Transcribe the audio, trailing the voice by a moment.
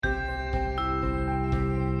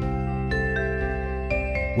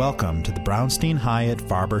Welcome to the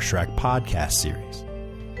Brownstein-Hyatt-Farber-Schreck podcast series.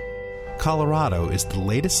 Colorado is the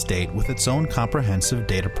latest state with its own comprehensive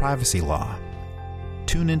data privacy law.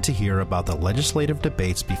 Tune in to hear about the legislative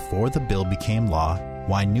debates before the bill became law,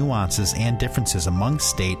 why nuances and differences among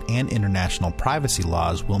state and international privacy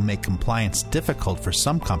laws will make compliance difficult for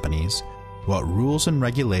some companies, what rules and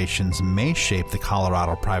regulations may shape the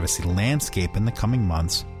Colorado privacy landscape in the coming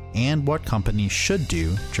months, and what companies should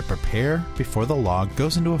do to prepare before the law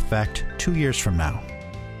goes into effect 2 years from now.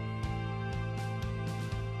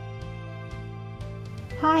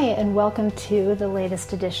 Hi, and welcome to the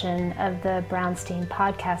latest edition of the Brownstein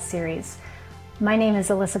podcast series. My name is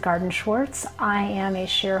Alyssa Garden-Schwartz. I am a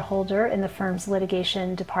shareholder in the firm's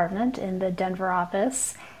litigation department in the Denver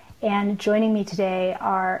office. And joining me today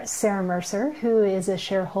are Sarah Mercer, who is a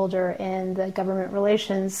shareholder in the government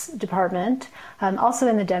relations department, also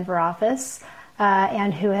in the Denver office,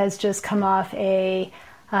 and who has just come off a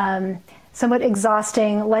somewhat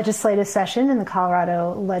exhausting legislative session in the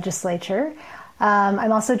Colorado legislature.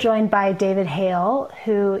 I'm also joined by David Hale,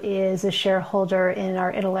 who is a shareholder in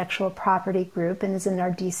our intellectual property group and is in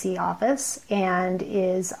our DC office and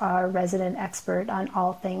is our resident expert on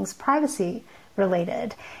all things privacy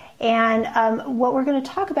related. And what we're going to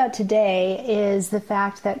talk about today is the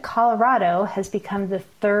fact that Colorado has become the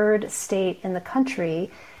third state in the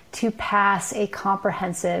country to pass a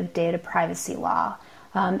comprehensive data privacy law,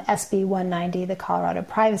 SB 190, the Colorado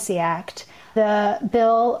Privacy Act. The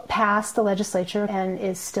bill passed the legislature and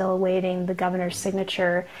is still awaiting the governor's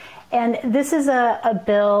signature. And this is a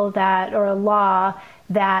bill that, or a law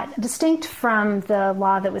that, distinct from the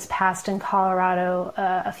law that was passed in Colorado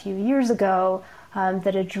a few years ago,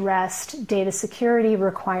 that addressed data security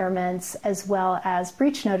requirements as well as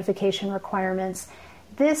breach notification requirements.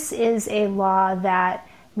 This is a law that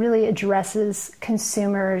really addresses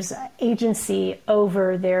consumers' agency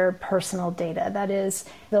over their personal data. That is,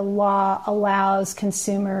 the law allows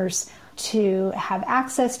consumers to have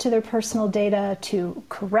access to their personal data, to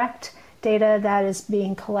correct data that is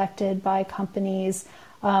being collected by companies,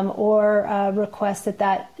 or request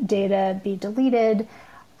that data be deleted.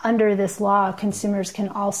 Under this law, consumers can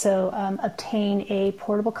also obtain a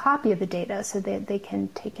portable copy of the data so that they can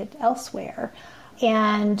take it elsewhere.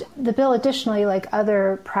 And the bill, additionally, like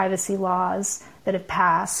other privacy laws that have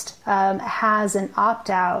passed, has an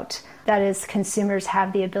opt-out. That is, consumers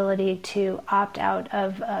have the ability to opt out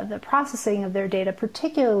of the processing of their data,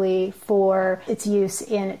 particularly for its use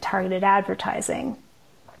in targeted advertising.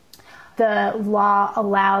 The law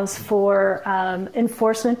allows for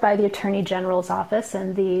enforcement by the Attorney General's office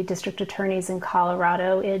and the district attorneys in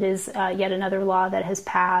Colorado. It is yet another law that has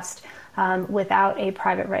passed without a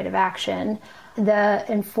private right of action. The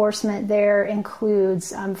enforcement there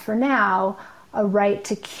includes, for now, a right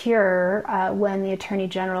to cure when the Attorney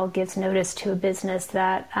General gives notice to a business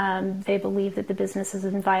that they believe that the business is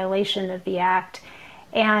in violation of the act.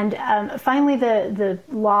 And finally, the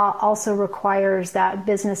law also requires that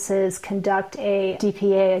businesses conduct a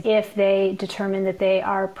DPA if they determine that they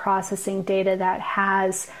are processing data that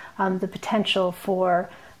has the potential for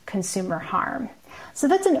consumer harm. So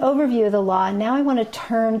that's an overview of the law. Now I want to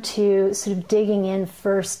turn to sort of digging in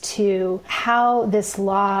first to how this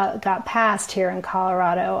law got passed here in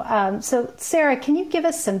Colorado. So Sarah, can you give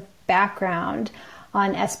us some background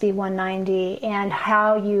on SB 190 and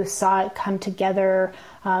how you saw it come together,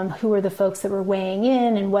 who were the folks that were weighing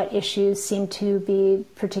in, and what issues seemed to be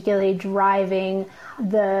particularly driving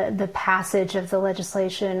the passage of the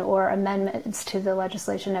legislation or amendments to the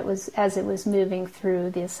legislation as it was moving through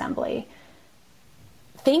the Assembly?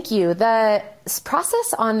 Thank you. The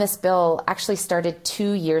process on this bill actually started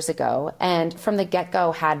 2 years ago, and from the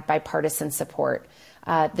get-go had bipartisan support.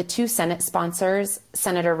 The two Senate sponsors,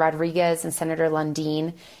 Senator Rodriguez and Senator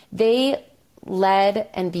Lundeen, they led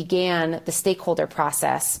and began the stakeholder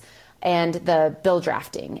process and the bill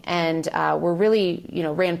drafting, and were really,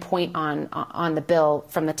 ran point on the bill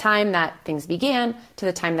from the time that things began to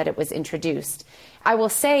the time that it was introduced. I will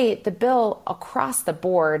say the bill across the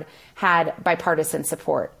board had bipartisan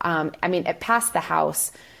support. It passed the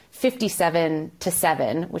House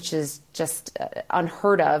 57-7, which is just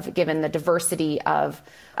unheard of given the diversity of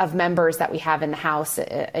members that we have in the House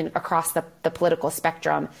and across the political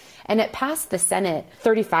spectrum. And it passed the Senate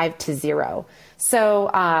 35-0.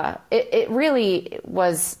 So it really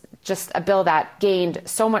was just a bill that gained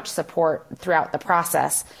so much support throughout the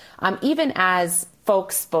process, even as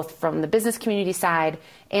folks both from the business community side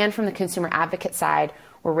and from the consumer advocate side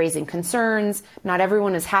were raising concerns. Not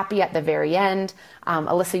everyone is happy at the very end.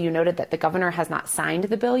 Alyssa, you noted that the governor has not signed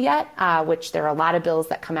the bill yet, which there are a lot of bills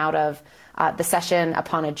that come out of the session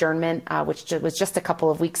upon adjournment, which was just a couple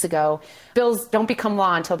of weeks ago. Bills don't become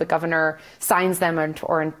law until the governor signs them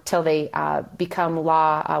or until they become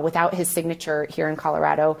law without his signature here in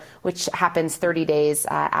Colorado, which happens 30 days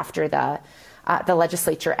after the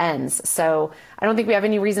legislature ends. So I don't think we have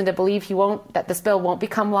any reason to believe that this bill won't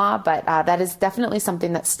become law, but that is definitely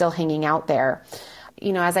something that's still hanging out there.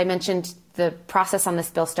 As I mentioned, the process on this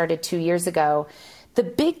bill started 2 years ago. The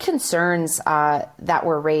big concerns that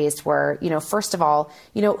were raised were, first of all,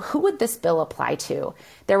 who would this bill apply to?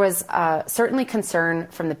 There was certainly concern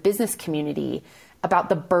from the business community about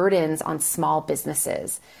the burdens on small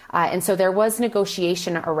businesses. And so there was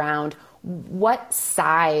negotiation around what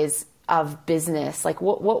size of business, like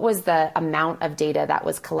what was the amount of data that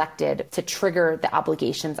was collected to trigger the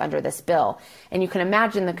obligations under this bill. And you can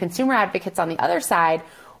imagine the consumer advocates on the other side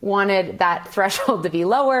wanted that threshold to be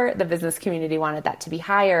lower. The business community wanted that to be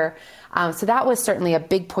higher. So that was certainly a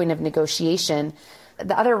big point of negotiation.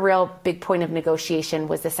 The other real big point of negotiation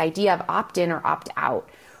was this idea of opt-in or opt-out.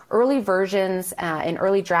 Early versions and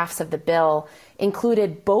early drafts of the bill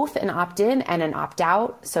included both an opt-in and an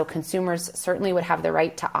opt-out. So consumers certainly would have the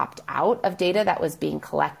right to opt out of data that was being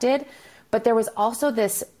collected. But there was also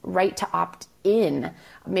this right to opt in,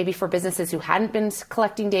 maybe for businesses who hadn't been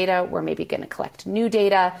collecting data, were maybe going to collect new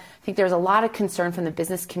data. I think there's a lot of concern from the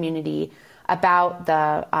business community about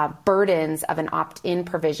the burdens of an opt-in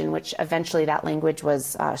provision, which eventually that language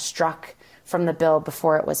was struck from the bill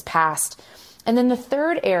before it was passed. And then the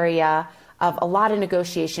third area of a lot of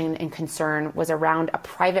negotiation and concern was around a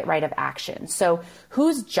private right of action. So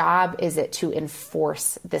whose job is it to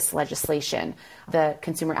enforce this legislation? The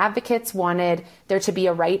consumer advocates wanted there to be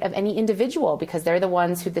a right of any individual, because they're the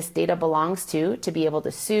ones who this data belongs to be able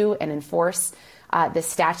to sue and enforce this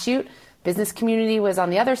statute. Business community was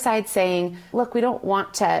on the other side saying, look, we don't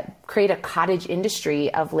want to create a cottage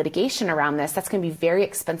industry of litigation around this. That's going to be very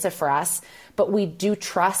expensive for us, but we do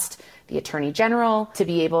trust the Attorney General to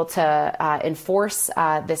be able to enforce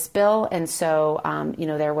this bill. And so,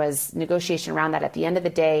 there was negotiation around that. At the end of the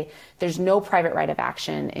day, there's no private right of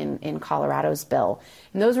action in Colorado's bill.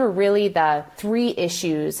 And those were really the three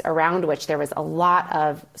issues around which there was a lot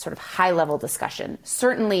of sort of high-level discussion.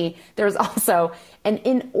 Certainly, there was also an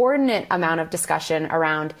inordinate amount of discussion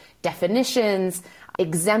around definitions,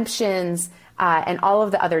 exemptions, and all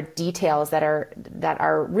of the other details that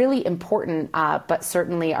are really important, but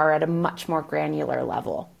certainly are at a much more granular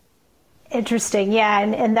level. Interesting, yeah,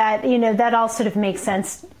 and that that all sort of makes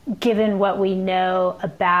sense given what we know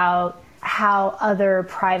about how other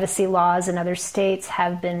privacy laws in other states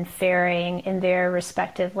have been faring in their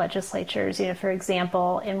respective legislatures. For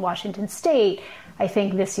example, in Washington State, I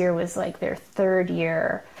think this year was like their third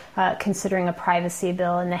year considering a privacy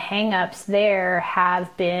bill, and the hang-ups there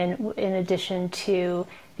have been, in addition to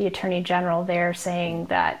the Attorney General there saying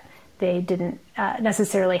that they didn't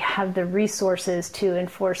necessarily have the resources to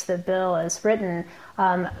enforce the bill as written,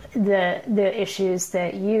 the issues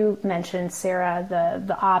that you mentioned, Sarah,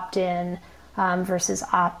 the opt-in versus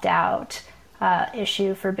opt-out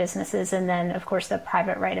issue for businesses. And then, of course, the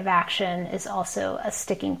private right of action is also a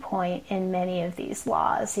sticking point in many of these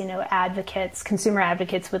laws. Consumer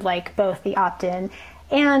advocates would like both the opt-in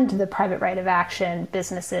and the private right of action.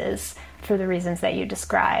 Businesses, for the reasons that you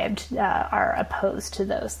described, are opposed to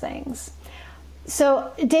those things.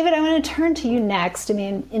 So, David, I want to turn to you next.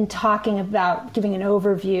 In talking about giving an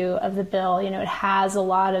overview of the bill, it has a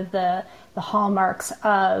lot of the hallmarks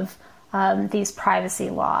of these privacy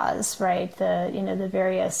laws, right? The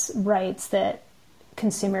various rights that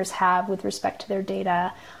consumers have with respect to their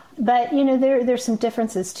data. But, there's some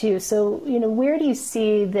differences too. So, where do you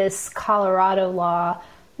see this Colorado law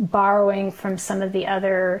borrowing from some of the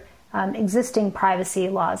other existing privacy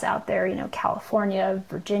laws out there, California,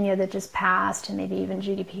 Virginia that just passed, and maybe even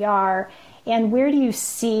GDPR? And where do you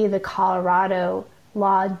see the Colorado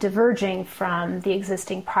law diverging from the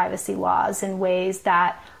existing privacy laws in ways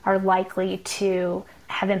that are likely to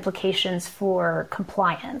have implications for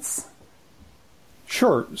compliance?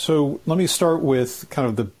 Sure. So let me start with kind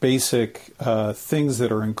of the basic things that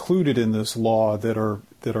are included in this law that are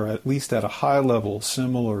at least at a high level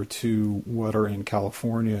similar to what are in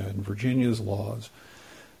California and Virginia's laws.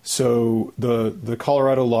 So the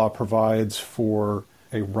Colorado law provides for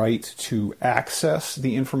a right to access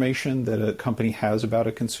the information that a company has about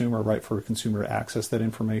a consumer, a right for a consumer to access that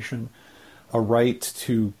information, a right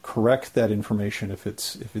to correct that information if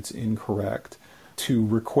it's incorrect, to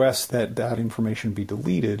request that information be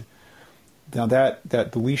deleted. Now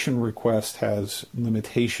that deletion request has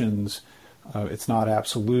limitations. It's not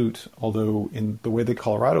absolute, although in the way the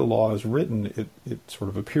Colorado law is written, it sort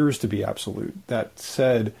of appears to be absolute. That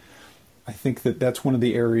said, I think that's one of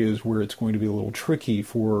the areas where it's going to be a little tricky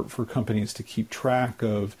for companies to keep track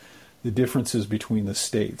of the differences between the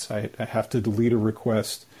states. I have to delete a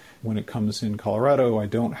request when it comes in Colorado. I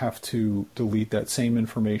don't have to delete that same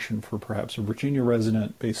information for perhaps a Virginia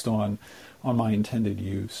resident based on my intended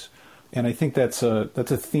use. And I think that's a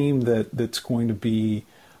theme that's going to be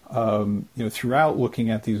throughout looking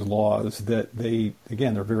at these laws, that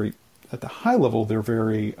they're very, at the high level, they're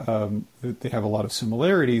very, they have a lot of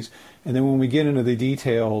similarities. And then when we get into the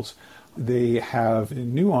details, they have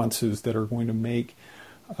nuances that are going to make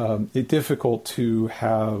it difficult to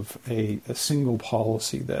have a single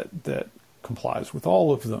policy that complies with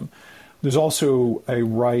all of them. There's also a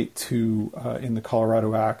right to, in the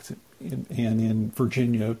Colorado Act and in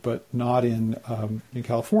Virginia, but not in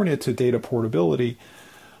California, to data portability.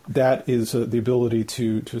 That is the ability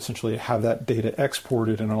to essentially have that data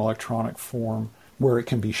exported in an electronic form where it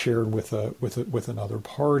can be shared with another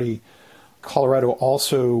party. Colorado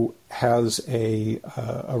also has a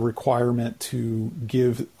requirement to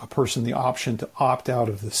give a person the option to opt out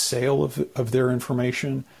of the sale of their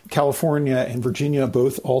information. California and Virginia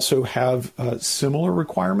both also have similar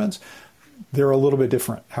requirements. They're a little bit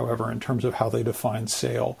different, however, in terms of how they define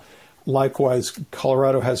sale. Likewise,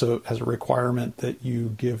 Colorado has a requirement that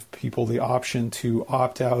you give people the option to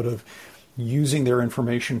opt out of using their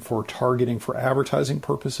information for targeting for advertising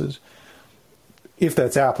purposes, if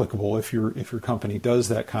that's applicable, if your company does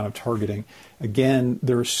that kind of targeting. Again,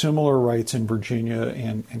 there are similar rights in Virginia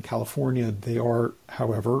and California. They are,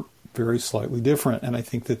 however, very slightly different, and I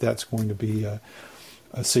think that's going to be a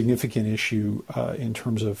significant issue in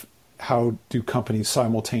terms of how do companies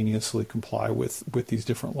simultaneously comply with these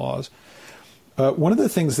different laws. One of the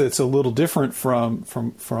things that's a little different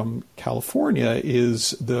from California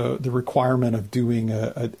is the requirement of doing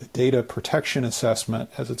a data protection assessment,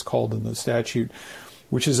 as it's called in the statute,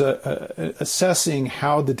 which is assessing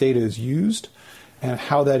how the data is used and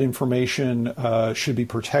how that information should be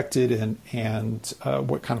protected and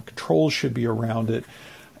what kind of controls should be around it,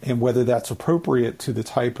 and whether that's appropriate to the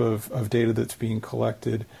type of data that's being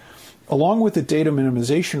collected. Along with the data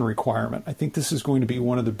minimization requirement, I think this is going to be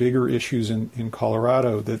one of the bigger issues in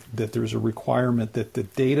Colorado, that there's a requirement that the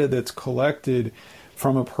data that's collected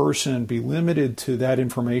from a person be limited to that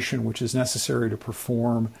information which is necessary to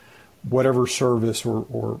perform whatever service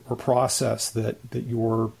or process that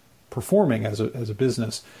you're performing as a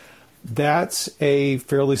business. That's a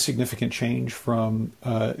fairly significant change from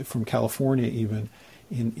California, even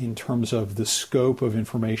in terms of the scope of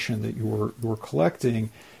information that you're collecting.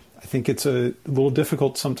 I think it's a little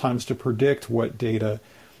difficult sometimes to predict what data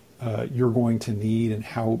you're going to need and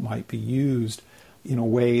how it might be used in a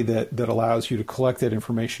way that allows you to collect that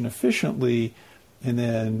information efficiently and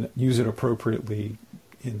then use it appropriately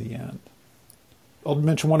in the end. I'll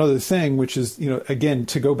mention one other thing, which is, again,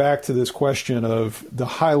 to go back to this question of the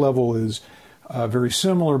high level is very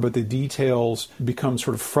similar, but the details become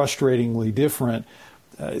sort of frustratingly different.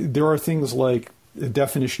 There are things like the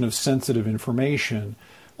definition of sensitive information.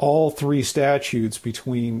 All three statutes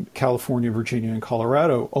between California, Virginia, and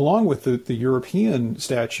Colorado, along with the European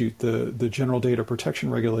statute, the General Data Protection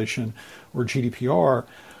Regulation, or GDPR,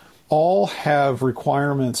 all have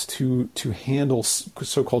requirements to handle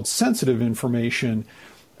so-called sensitive information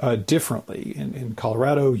differently. In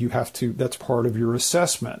Colorado, you have to, that's part of your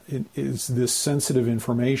assessment. It is this sensitive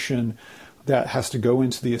information that has to go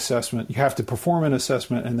into the assessment. You have to perform an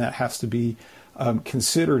assessment, and that has to be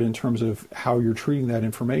considered in terms of how you're treating that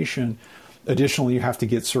information. Additionally, you have to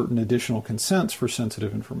get certain additional consents for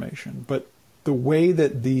sensitive information. But the way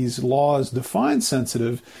that these laws define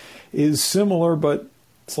sensitive is similar but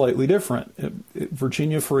slightly different.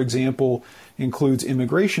 Virginia, for example, includes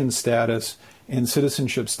immigration status and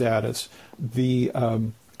citizenship status. The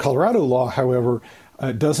Colorado law, however,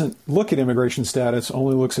 doesn't look at immigration status,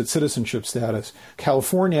 only looks at citizenship status.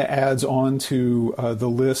 California adds on to the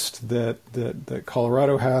list that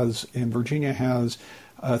Colorado has and Virginia has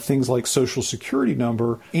things like social security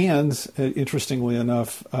number and, interestingly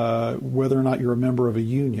enough, whether or not you're a member of a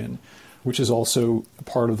union, which is also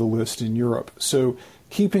part of the list in Europe. So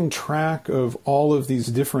keeping track of all of these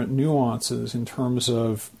different nuances in terms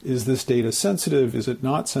of, is this data sensitive, is it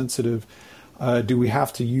not sensitive? Do we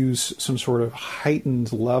have to use some sort of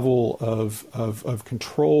heightened level of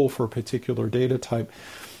control for a particular data type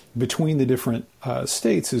between the different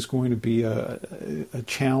states is going to be a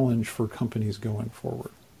challenge for companies going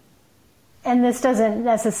forward. And this doesn't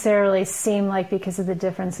necessarily seem like, because of the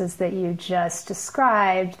differences that you just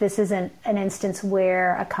described, this isn't an instance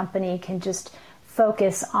where a company can just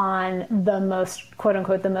focus on the most, quote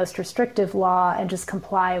unquote, the most restrictive law and just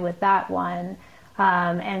comply with that one,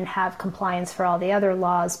 and have compliance for all the other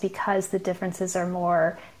laws, because the differences are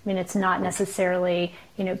more, I mean, it's not necessarily,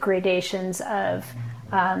 gradations of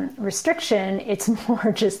restriction. It's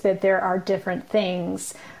more just that there are different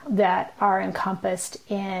things that are encompassed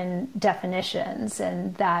in definitions,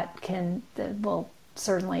 and that will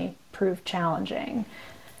certainly prove challenging.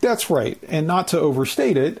 That's right. And not to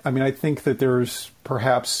overstate it, I mean, I think that there's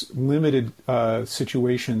perhaps limited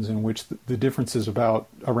situations in which the differences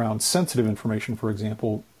around sensitive information, for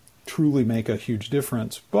example, truly make a huge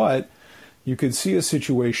difference. But you could see a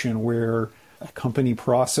situation where a company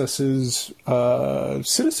processes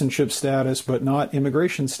citizenship status but not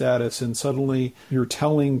immigration status, and suddenly you're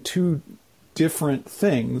telling two different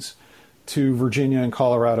things to Virginia and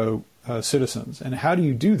Colorado citizens. And how do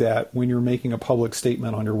you do that when you're making a public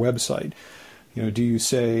statement on your website? Do you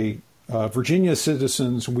say, Virginia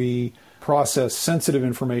citizens, we process sensitive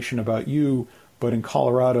information about you, but in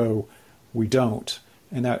Colorado, we don't?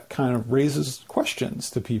 And that kind of raises questions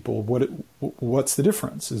to people. What's the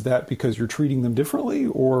difference? Is that because you're treating them differently,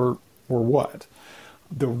 or what?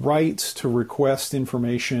 The rights to request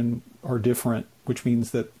information are different, which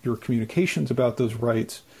means that your communications about those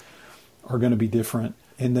rights are going to be different.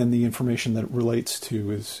 And then the information that it relates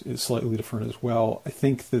to is slightly different as well. I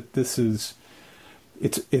think that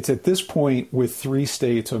it's at this point with 3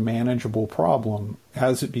 states a manageable problem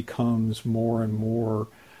as it becomes more and more,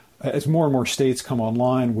 as more and more states come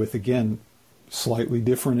online with, again, slightly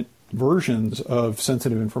different versions of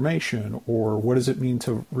sensitive information, or what does it mean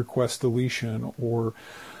to request deletion, or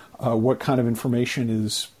what kind of information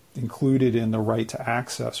is included in the right to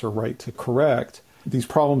access or right to correct. These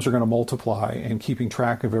problems are going to multiply, and keeping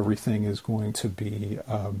track of everything is going to be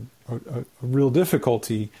a real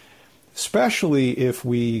difficulty, especially if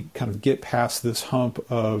we kind of get past this hump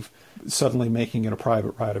of suddenly making it a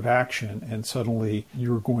private right of action, and suddenly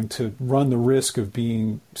you're going to run the risk of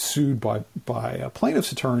being sued by a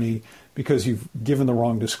plaintiff's attorney because you've given the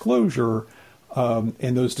wrong disclosure,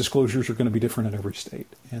 and those disclosures are going to be different in every state.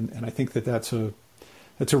 And I think that's a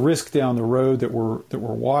risk down the road that we're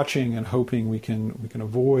watching and hoping we can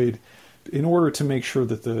avoid, in order to make sure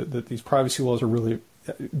that these privacy laws are really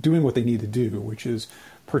doing what they need to do, which is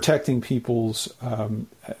protecting people's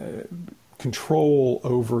control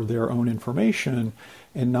over their own information,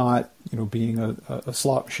 and not being a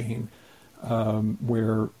slot machine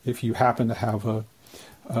where if you happen to have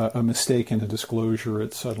a mistake in a disclosure,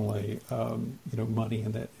 it's suddenly money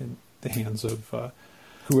in the hands of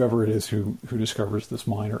whoever it is who discovers this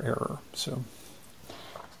minor error. So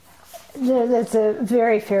that's a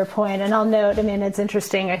very fair point. And I'll note, I mean, it's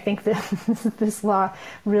interesting. I think that this law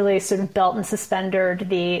really sort of belt and suspended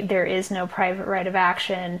there is no private right of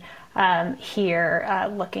action here,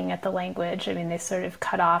 looking at the language. I mean, they sort of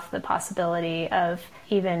cut off the possibility of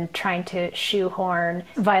even trying to shoehorn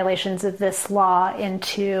violations of this law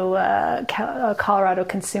into a Colorado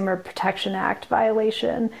Consumer Protection Act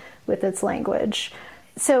violation with its language.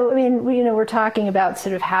 So, I mean, we're talking about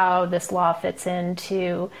sort of how this law fits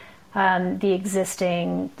into the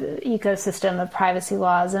existing ecosystem of privacy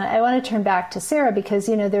laws. And I want to turn back to Sarah, because,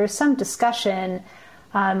 there was some discussion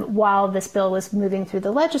while this bill was moving through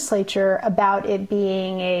the legislature about it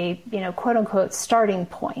being a, quote unquote, starting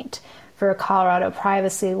point for a Colorado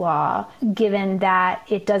privacy law, given that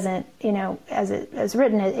it doesn't, as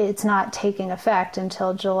written, it's not taking effect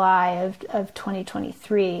until July of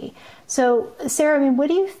 2023. So, Sarah, I mean, what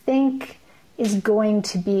do you think is going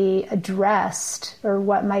to be addressed, or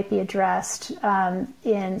what might be addressed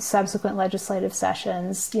in subsequent legislative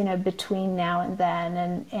sessions, between now and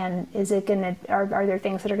then? And is it going to, are there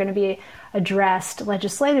things that are going to be addressed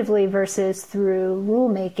legislatively versus through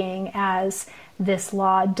rulemaking, as this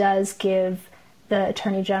law does give the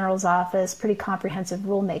Attorney General's office pretty comprehensive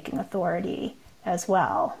rulemaking authority as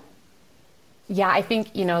well? Yeah, I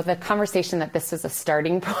think, the conversation that this was a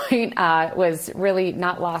starting point was really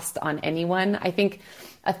not lost on anyone. I think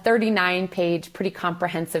a 39-page, pretty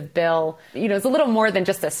comprehensive bill, is a little more than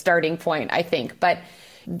just a starting point, I think. But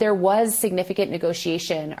there was significant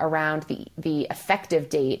negotiation around the effective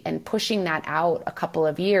date and pushing that out a couple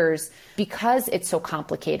of years because it's so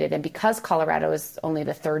complicated, and because Colorado is only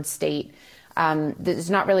the 3rd state. There's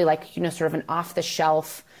not really sort of an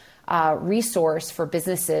off-the-shelf resource for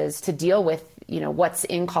businesses to deal with what's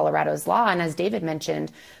in Colorado's law. And as David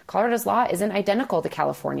mentioned, Colorado's law isn't identical to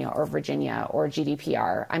California or Virginia or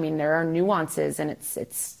GDPR. I mean, there are nuances, and it's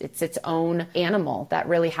its own animal that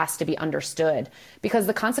really has to be understood because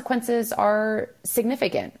the consequences are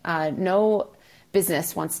significant. No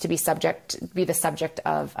business wants to be the subject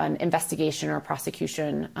of an investigation or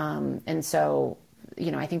prosecution. And so,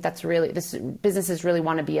 I think businesses really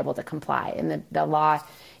want to be able to comply, and the law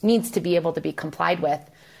needs to be able to be complied with.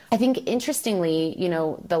 I think interestingly,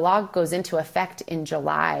 the law goes into effect in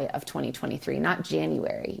July of 2023, not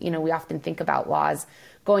January. We often think about laws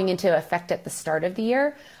going into effect at the start of the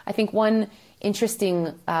year. I think one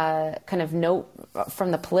interesting kind of note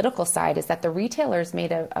from the political side is that the retailers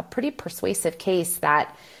made a pretty persuasive case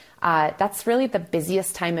that that's really the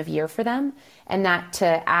busiest time of year for them, and that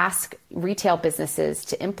to ask retail businesses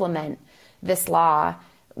to implement this law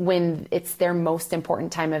when it's their most important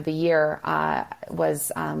time of the year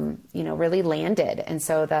was really landed. And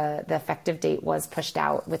so the effective date was pushed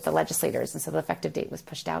out with the legislators. And so the effective date was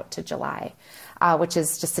pushed out to July, which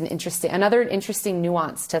is just another interesting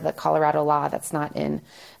nuance to the Colorado law that's not in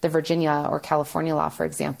the Virginia or California law, for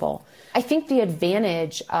example. I think the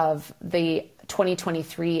advantage of the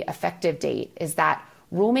 2023 effective date is that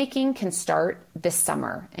rulemaking can start this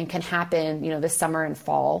summer and can happen, this summer and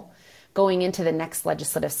fall, going into the next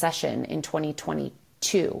legislative session in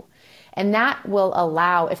 2022. And that will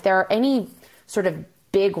allow, if there are any sort of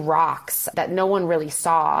big rocks that no one really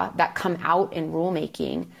saw that come out in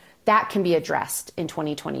rulemaking, that can be addressed in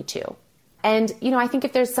 2022. And, I think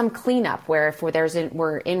if there's some cleanup where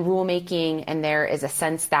we're in rulemaking and there is a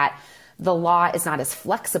sense that the law is not as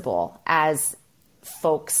flexible as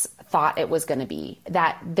folks thought it was going to be,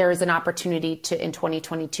 that there's an opportunity to, in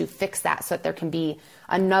 2022, fix that so that there can be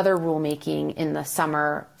another rulemaking in the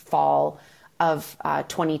summer, fall of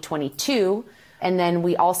 2022. And then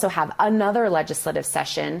we also have another legislative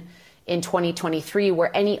session in 2023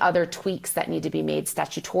 where any other tweaks that need to be made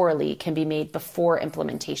statutorily can be made before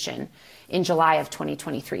implementation in July of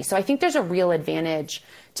 2023. So I think there's a real advantage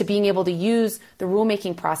to being able to use the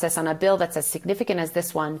rulemaking process on a bill that's as significant as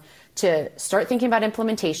this one to start thinking about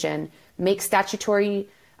implementation, make statutory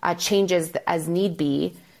changes as need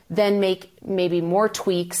be, then make maybe more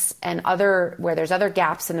tweaks and where there's other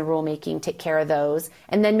gaps in the rulemaking, take care of those,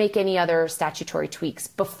 and then make any other statutory tweaks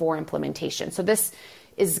before implementation. So this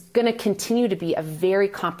is going to continue to be a very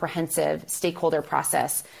comprehensive stakeholder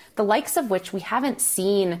process, the likes of which we haven't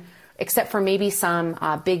seen except for maybe some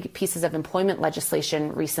big pieces of employment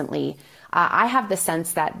legislation recently. I have the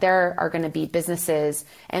sense that there are going to be businesses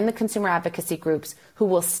and the consumer advocacy groups who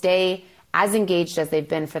will stay as engaged as they've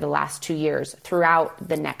been for the last 2 years throughout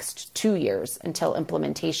the next 2 years until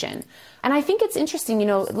implementation. And I think it's interesting,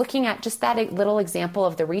 looking at just that little example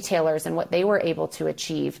of the retailers and what they were able to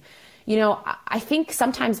achieve. I think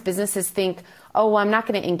sometimes businesses think, oh, well, I'm not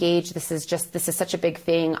going to engage. This is such a big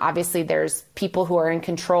thing. Obviously, there's people who are in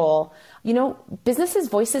control. Businesses'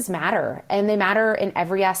 voices matter, and they matter in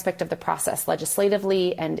every aspect of the process,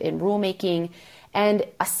 legislatively and in rulemaking. And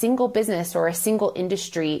a single business or a single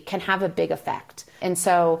industry can have a big effect. And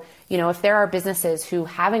so, if there are businesses who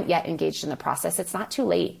haven't yet engaged in the process, it's not too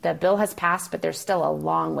late. The bill has passed, but there's still a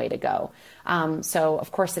long way to go. So,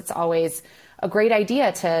 of course, it's always a great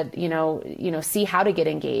idea to, see how to get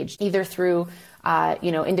engaged, either through,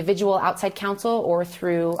 individual outside counsel or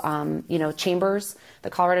through, chambers. The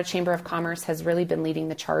Colorado Chamber of Commerce has really been leading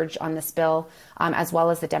the charge on this bill, as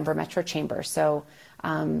well as the Denver Metro Chamber. So,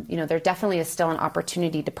 there definitely is still an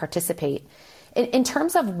opportunity to participate. In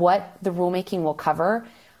terms of what the rulemaking will cover,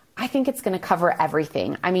 I think it's going to cover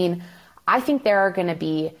everything. I mean, I think there are going to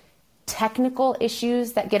be technical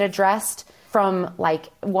issues that get addressed. From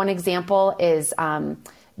one example is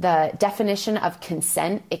the definition of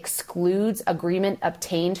consent excludes agreement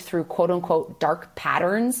obtained through quote unquote dark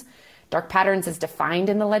patterns. Dark patterns is defined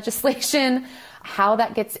in the legislation. How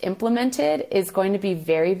that gets implemented is going to be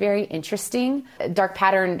very, very interesting. Dark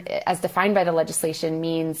pattern, as defined by the legislation,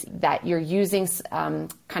 means that you're using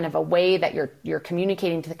kind of a way that you're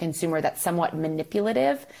communicating to the consumer that's somewhat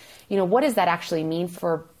manipulative. What does that actually mean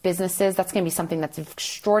for businesses? That's going to be something that's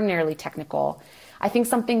extraordinarily technical. I think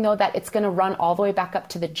something, though, that it's going to run all the way back up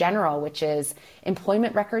to the general, which is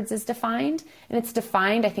employment records is defined. And it's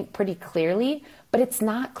defined, I think, pretty clearly, but it's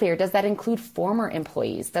not clear. Does that include former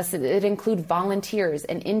employees? Does it include volunteers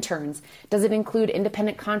and interns? Does it include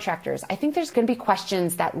independent contractors? I think there's going to be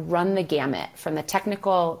questions that run the gamut from the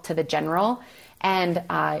technical to the general. And,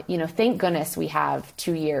 thank goodness we have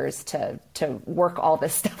 2 years to work all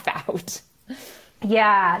this stuff out.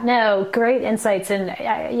 Yeah, no, great insights. And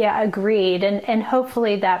agreed. And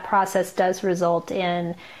hopefully that process does result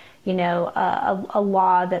in, a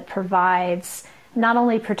law that provides not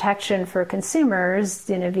only protection for consumers,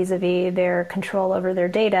 vis-a-vis their control over their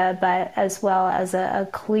data, but as well as a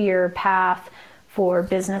clear path for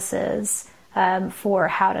businesses for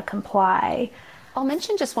how to comply. I'll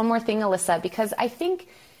mention just one more thing, Alyssa, because I think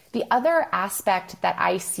the other aspect that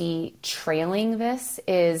I see trailing this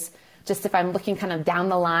is just if I'm looking kind of down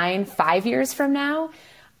the line 5 years from now,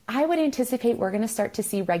 I would anticipate we're going to start to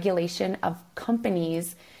see regulation of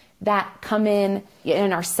companies that come in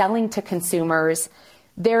and are selling to consumers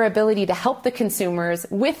their ability to help the consumers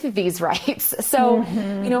with these rights. So,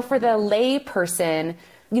 for the lay person,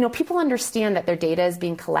 people understand that their data is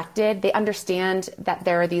being collected. They understand that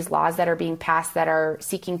there are these laws that are being passed that are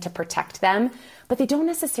seeking to protect them, but they don't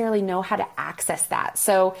necessarily know how to access that.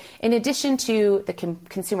 So in addition to the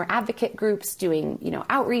consumer advocate groups doing,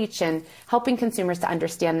 outreach and helping consumers to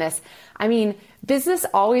understand this, business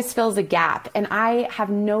always fills a gap. And I have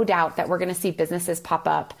no doubt that we're going to see businesses pop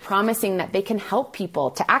up promising that they can help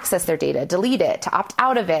people to access their data, delete it, to opt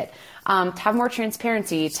out of it, to have more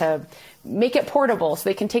transparency, to make it portable so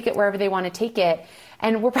they can take it wherever they want to take it.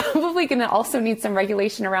 And we're probably going to also need some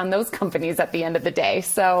regulation around those companies at the end of the day.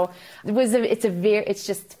 So it's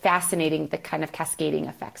just fascinating, the kind of cascading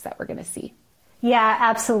effects that we're going to see. Yeah,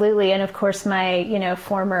 absolutely. And of course, my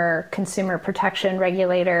former consumer protection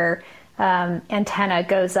regulator antenna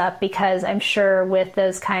goes up, because I'm sure with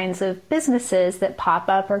those kinds of businesses that pop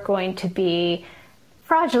up are going to be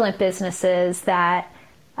fraudulent businesses that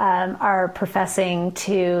are professing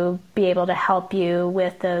to be able to help you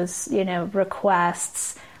with those,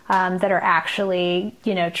 requests that are actually,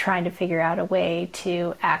 trying to figure out a way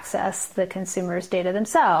to access the consumer's data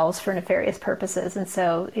themselves for nefarious purposes. And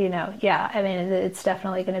so, it's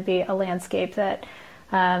definitely going to be a landscape that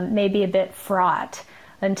may be a bit fraught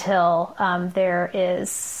until there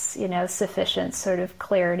is, sufficient sort of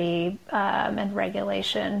clarity and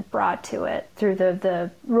regulation brought to it through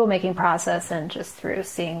the rulemaking process and just through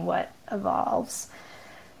seeing what evolves.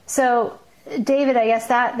 So, David, I guess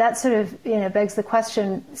that sort of, begs the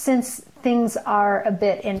question, since things are a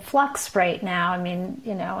bit in flux right now,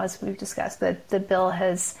 as we've discussed, the bill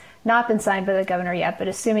has not been signed by the governor yet, but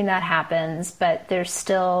assuming that happens, but there's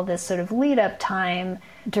still this sort of lead-up time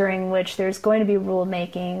during which there's going to be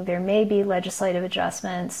rulemaking, there may be legislative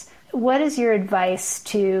adjustments. What is your advice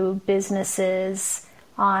to businesses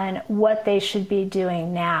on what they should be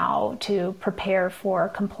doing now to prepare for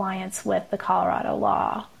compliance with the Colorado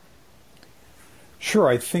law? Sure.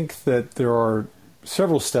 I think that there are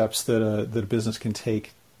several steps that a business can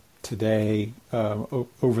take today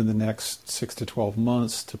over the next 6 to 12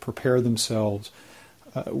 months to prepare themselves.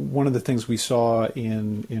 One of the things we saw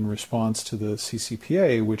in response to the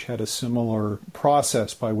CCPA, which had a similar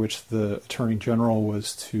process by which the Attorney General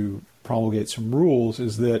was to promulgate some rules,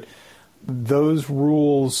 is that those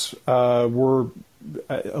rules were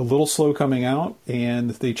a little slow coming out,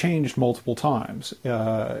 and they changed multiple times,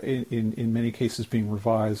 in many cases being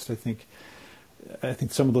revised. I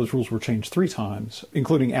think some of those rules were changed 3 times,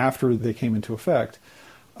 including after they came into effect.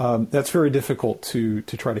 That's very difficult to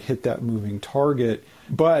try to hit that moving target.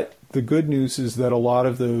 But the good news is that a lot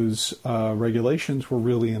of those regulations were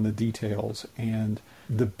really in the details, and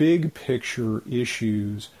the big picture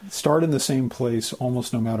issues start in the same place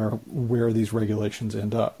almost no matter where these regulations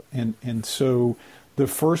end up. And so the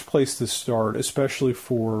first place to start, especially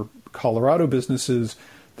for Colorado businesses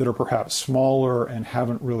that are perhaps smaller and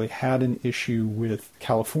haven't really had an issue with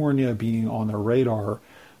California being on their radar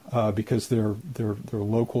because they're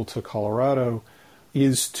local to Colorado,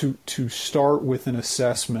 is to start with an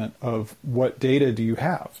assessment of what data do you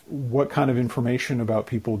have? What kind of information about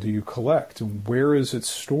people do you collect, and where is it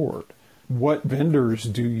stored? What vendors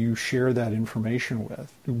do you share that information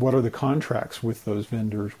with? What are the contracts with those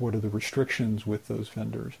vendors? What are the restrictions with those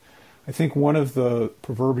vendors? I think one of the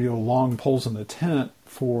proverbial long poles in the tent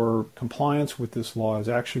for compliance with this law is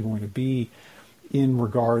actually going to be in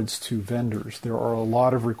regards to vendors. There are a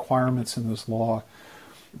lot of requirements in this law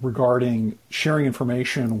regarding sharing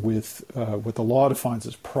information with what the law defines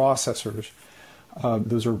as processors.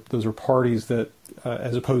 Those are parties that,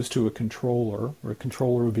 as opposed to a controller, or a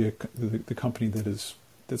controller would be the company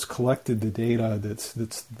that's collected the data,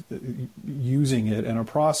 that's using it, and a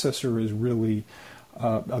processor is really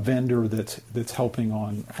a vendor that's helping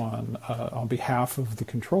on behalf of the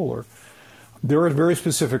controller. There are very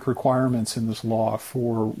specific requirements in this law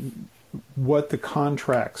for what the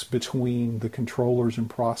contracts between the controllers and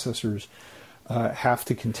processors have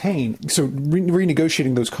to contain. So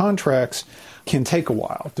renegotiating those contracts can take a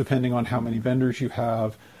while, depending on how many vendors you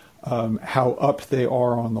have, how up they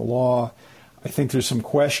are on the law. I think there's some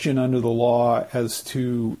question under the law as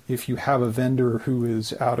to if you have a vendor who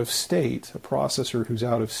is out of state, a processor who's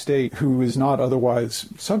out of state, who is not otherwise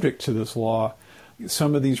subject to this law.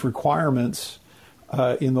 Some of these requirements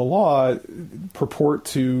in the law purport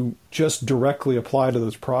to just directly apply to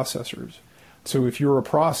those processors. So if you're a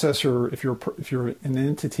processor, if you're an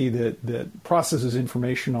entity that processes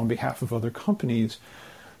information on behalf of other companies,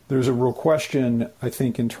 there's a real question, I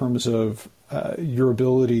think, in terms of your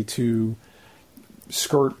ability to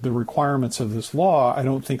skirt the requirements of this law. I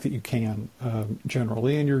don't think that you can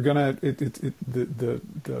generally, and you're gonna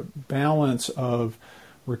the balance of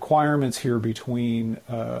requirements here between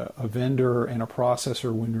a vendor and a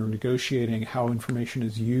processor when you're negotiating how information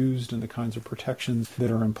is used and the kinds of protections that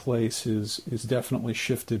are in place is definitely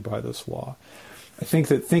shifted by this law. I think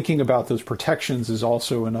that thinking about those protections is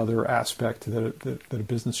also another aspect that a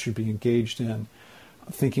business should be engaged in.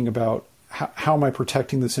 Thinking about how am I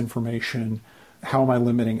protecting this information? How am I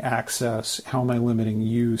limiting access? How am I limiting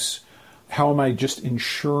use? How am I just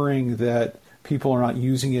ensuring that people are not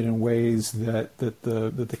using it in ways that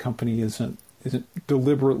the company isn't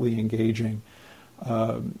deliberately engaging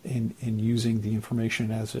in using the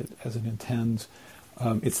information as it intends?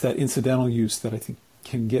 It's that incidental use that I think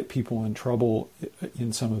can get people in trouble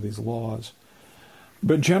in some of these laws.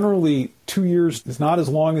 But generally, 2 years is not as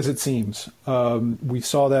long as it seems. We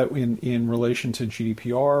saw that in relation to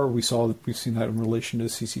GDPR. We've seen that in relation to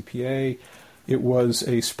CCPA. It was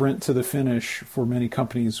a sprint to the finish for many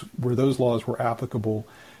companies where those laws were applicable.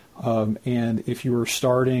 And if you were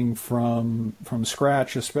starting from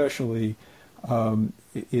scratch, especially,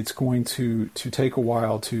 it's going to take a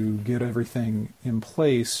while to get everything in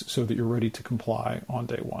place so that you're ready to comply on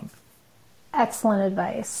day one. Excellent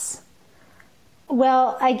advice.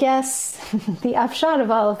 Well, I guess the upshot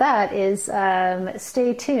of all of that is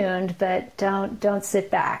stay tuned, but don't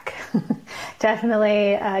sit back.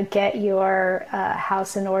 Definitely get your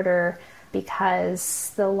house in order,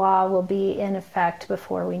 because the law will be in effect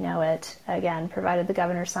before we know it, again, provided the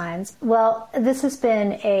governor signs. Well, this has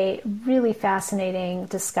been a really fascinating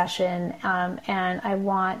discussion, and I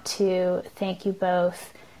want to thank you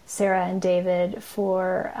both, Sarah and David,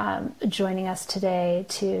 for joining us today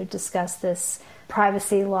to discuss this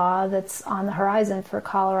privacy law that's on the horizon for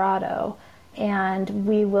Colorado. And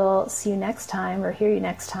we will see you next time, or hear you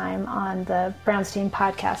next time, on the Brownstein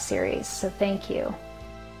podcast series. So thank you.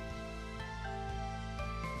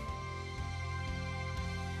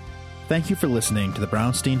 Thank you for listening to the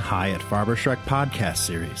Brownstein Hyatt Farber-Schreck podcast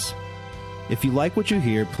series. If you like what you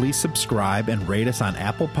hear, please subscribe and rate us on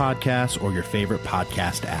Apple Podcasts or your favorite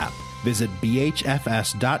podcast app. Visit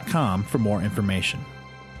bhfs.com for more information.